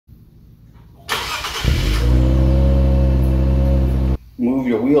move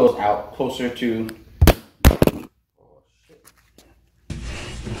your wheels out closer to.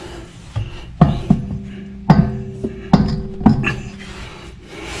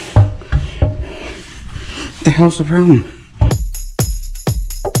 What the hell's the problem?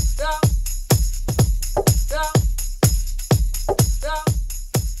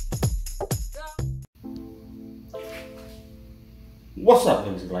 What's up,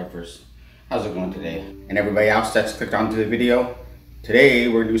 Lazy Lifers? How's it going today? And everybody else that's clicked onto the video, today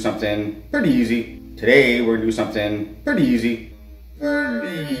we're gonna do something pretty easy.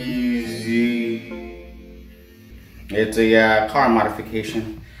 It's a car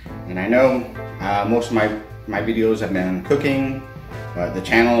modification, and I know most of my videos have been cooking, but the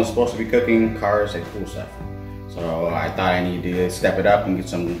channel is supposed to be cooking cars and cool stuff. So I thought I needed to step it up and get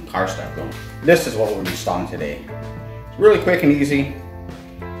some car stuff going. This is what we're installing today. It's really quick and easy.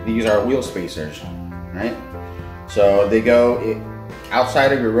 These are wheel spacers, right? So they go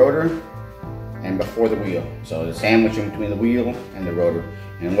outside of your rotor and before the wheel. So the sandwich in between the wheel and the rotor.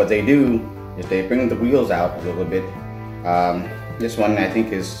 And what they do is they bring the wheels out a little bit. This one I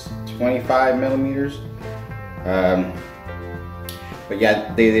think is 25 millimeters. But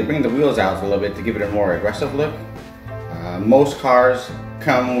yeah, they bring the wheels out a little bit to give it a more aggressive look. Most cars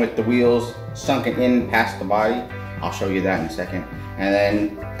come with the wheels sunken in past the body. I'll show you that in a second. And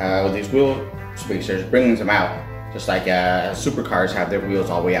then with these wheel spacers, brings them out, just like supercars have their wheels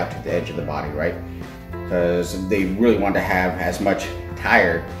all the way out to the edge of the body, right? Because they really want to have as much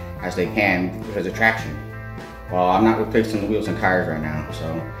tire as they can because of traction. Well, I'm not replacing the wheels and tires right now, so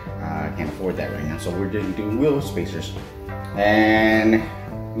I can't afford that right now. So we're doing wheel spacers. And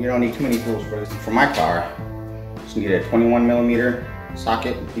you don't need too many tools for this. For my car, just need a 21 millimeter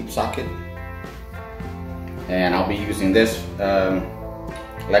socket, deep socket. And I'll be using this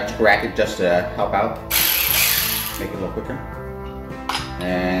electric racket just to help out, make it a little quicker.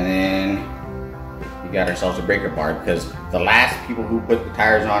 And then we got ourselves a breaker bar, because the last people who put the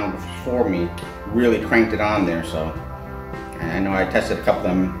tires on before me really cranked it on there. So I know I tested a couple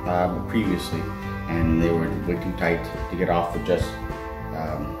of them previously, and they were way too tight to get off with just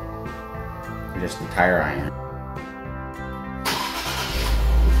the tire iron.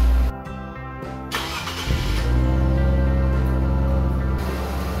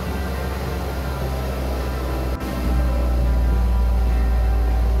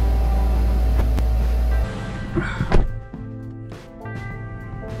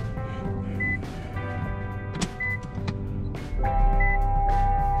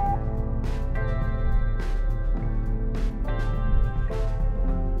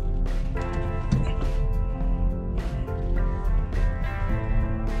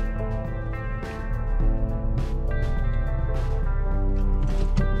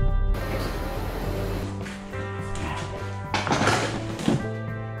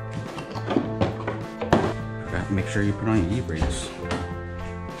 Make sure you put on your e-brakes,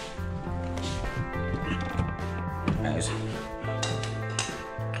 guys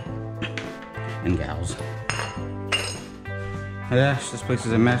and gals. Yes, this place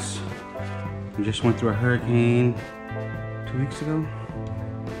is a mess. We just went through a hurricane 2 weeks ago.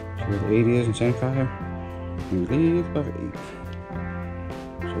 So the 80s and 75. And we leave above 8.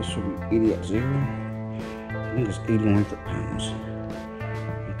 So this will be 80 at 0. I think it's 81 foot-pounds.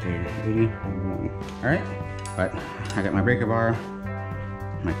 Right there, 81. Alright. But I got my breaker bar,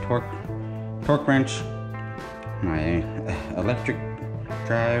 my torque wrench, my electric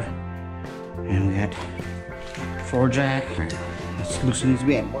drive, and we got floor jack. All right, let's loosen these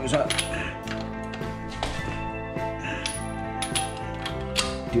bad boys up.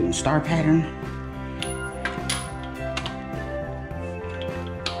 Doing star pattern.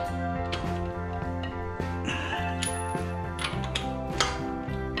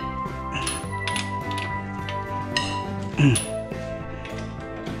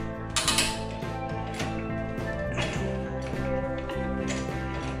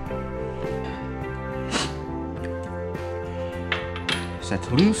 Set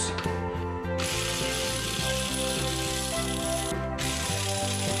to loose.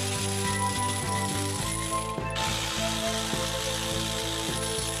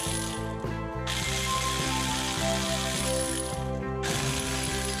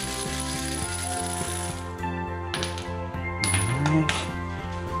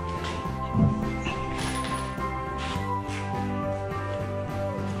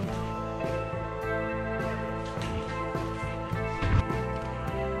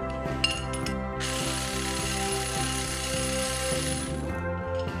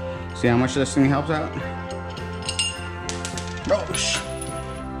 See how much this thing helps out? Oh, shh.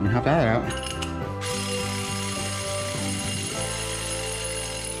 Help that out.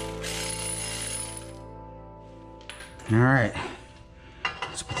 All right,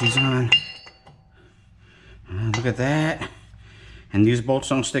 let's put these on. Look at that. And these bolts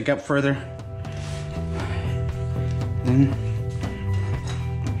don't stick up further. Then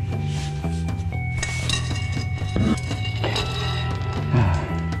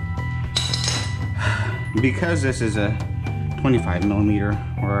because this is a 25 millimeter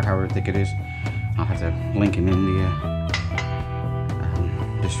or however thick it is, I'll have to link it in the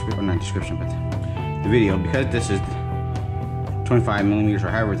not description, but the video. Because this is 25 millimeters or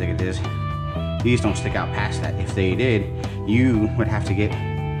however thick it is, these don't stick out past that. If they did, you would have to get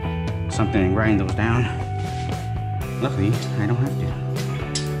something and grind those down. Luckily, I don't have to.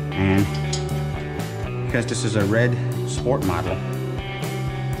 And because this is a red sport model,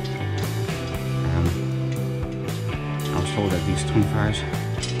 I was told that these 25s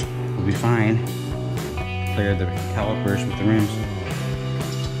will be fine. Clear the calipers with the rims.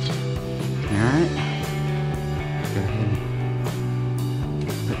 Alright. Go ahead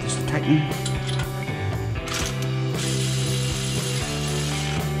and put this to tighten.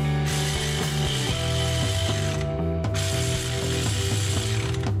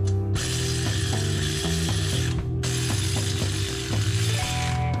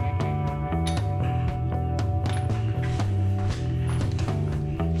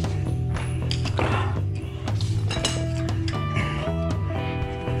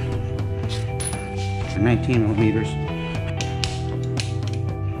 For 19 millimeters.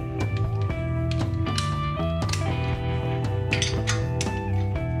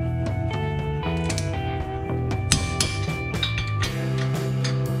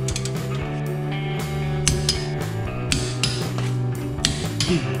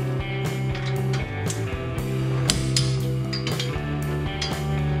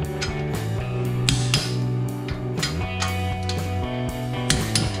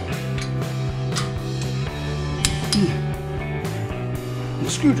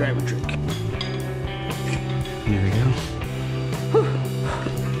 Screwdriver trick. There we go. Whew.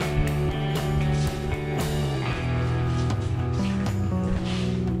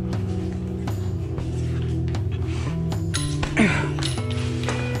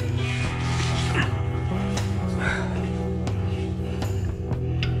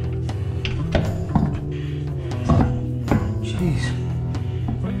 Jeez.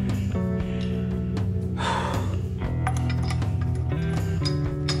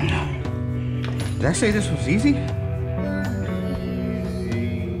 Did I say this was easy?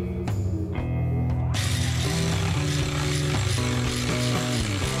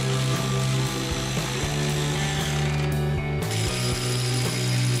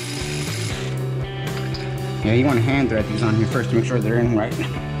 Yeah, you want to hand thread these on here first to make sure they're in right.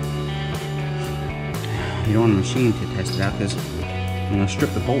 You don't want a machine to test it out because you're going to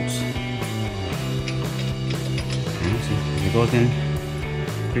strip the bolts. And see, it goes in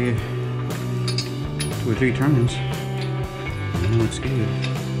 2 or 3 turns. I know it's good.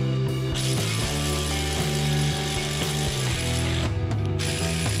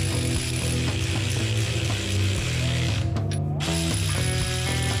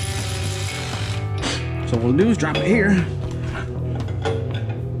 So what we'll do is drop it here.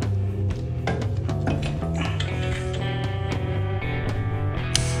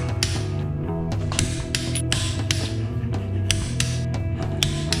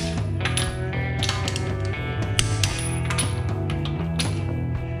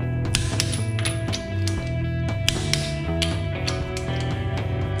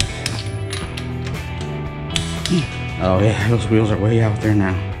 Oh yeah, those wheels are way out there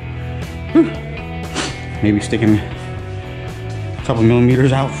now. Whew. Maybe sticking a couple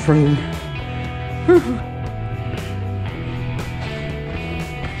millimeters out further. Whew.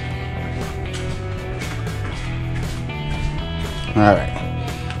 All right,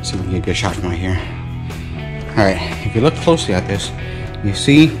 let's see if we can get a good shot from right here. All right, if you look closely at this, you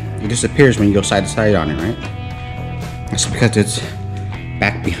see it disappears when you go side to side on it, right? That's because it's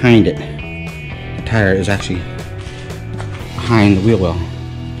back behind it. The tire is actually behind the wheel well,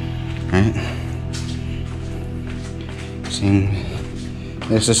 right? See,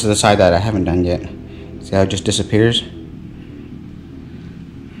 this is the side that I haven't done yet. See how it just disappears?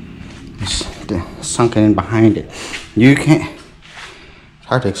 It's sunken in behind it. You can't, it's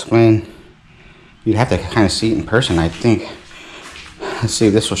hard to explain. You'd have to kind of see it in person, I think. Let's see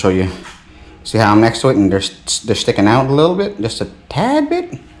if this will show you. See how I'm next to it and they're sticking out a little bit, just a tad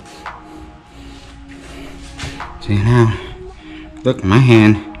bit? See now, look, my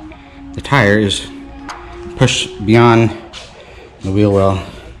hand, the tire is pushed beyond the wheel well.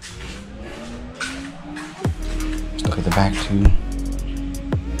 Let's look at the back too.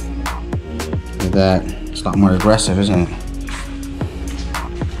 Look at that, It's a lot more aggressive, isn't it?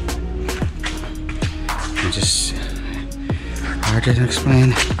 It's just hard to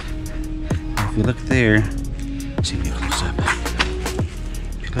explain. If you look there, let's see if you close up.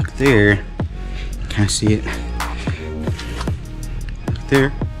 If you look there, you kind of see it. Look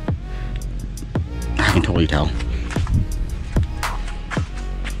there. I can totally tell.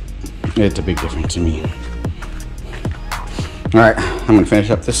 It's a big difference to me. All right, I'm gonna finish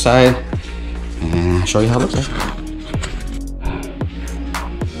up this side and show you how it looks like.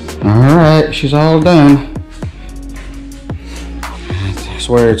 All right, she's all done. I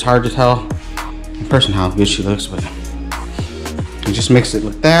swear it's hard to tell in person how good she looks, but it just makes it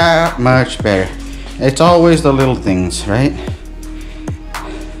look that much better. It's always the little things, right?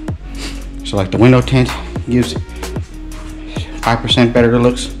 So like the window tint gives 5% better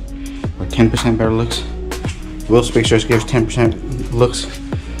looks or 10% better looks. Wheel spacers gives 10% looks.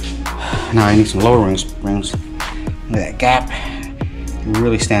 Now I need some lower rings. Look at that gap. It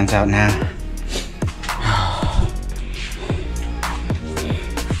really stands out now.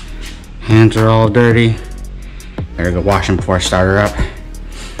 Hands are all dirty. Better go wash them before I start her up.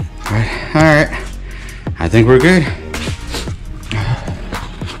 But, all right, I think we're good.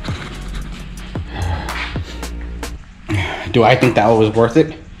 Do I think that was worth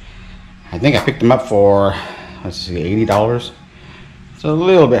it? I think I picked them up for, let's see, $80. It's a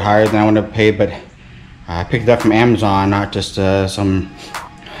little bit higher than I would have paid, but I picked it up from Amazon, not just some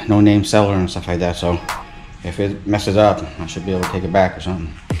no-name seller and stuff like that. So if it messes up, I should be able to take it back or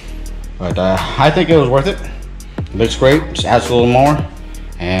something. But I think it was worth it. It looks great. Just adds a little more,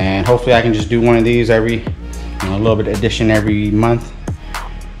 and hopefully I can just do one of these every, a little bit addition every month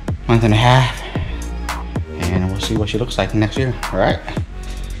and a half, and we'll see what she looks like next year. All right.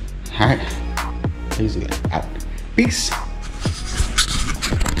 Easy out. Peace.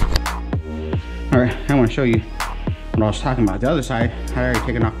 All right, I want to show you what I was talking about. The other side, I already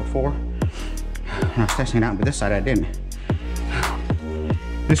taken off before when I was testing it out, but this side I didn't.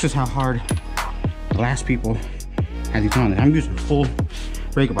 This is how hard the last people had these on. I'm using full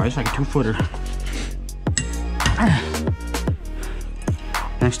breaker bar. It's like a 2-footer.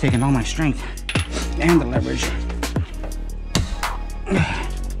 And it's taking all my strength and the leverage.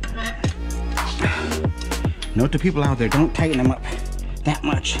 Note to people out there, don't tighten them up that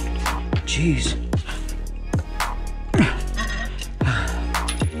much. Jeez.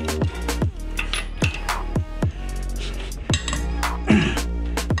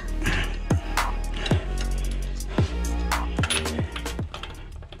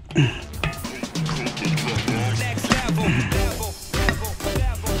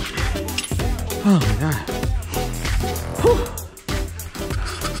 Oh my God. Whew.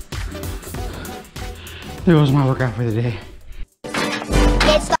 There goes my workout for the day.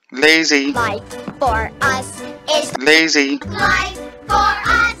 It's Lazy. life for us. It's Lazy. life for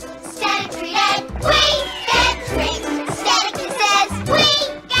us. Static create. We get tricks. Static says we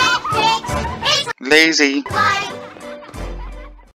get tricks. It's Lazy. life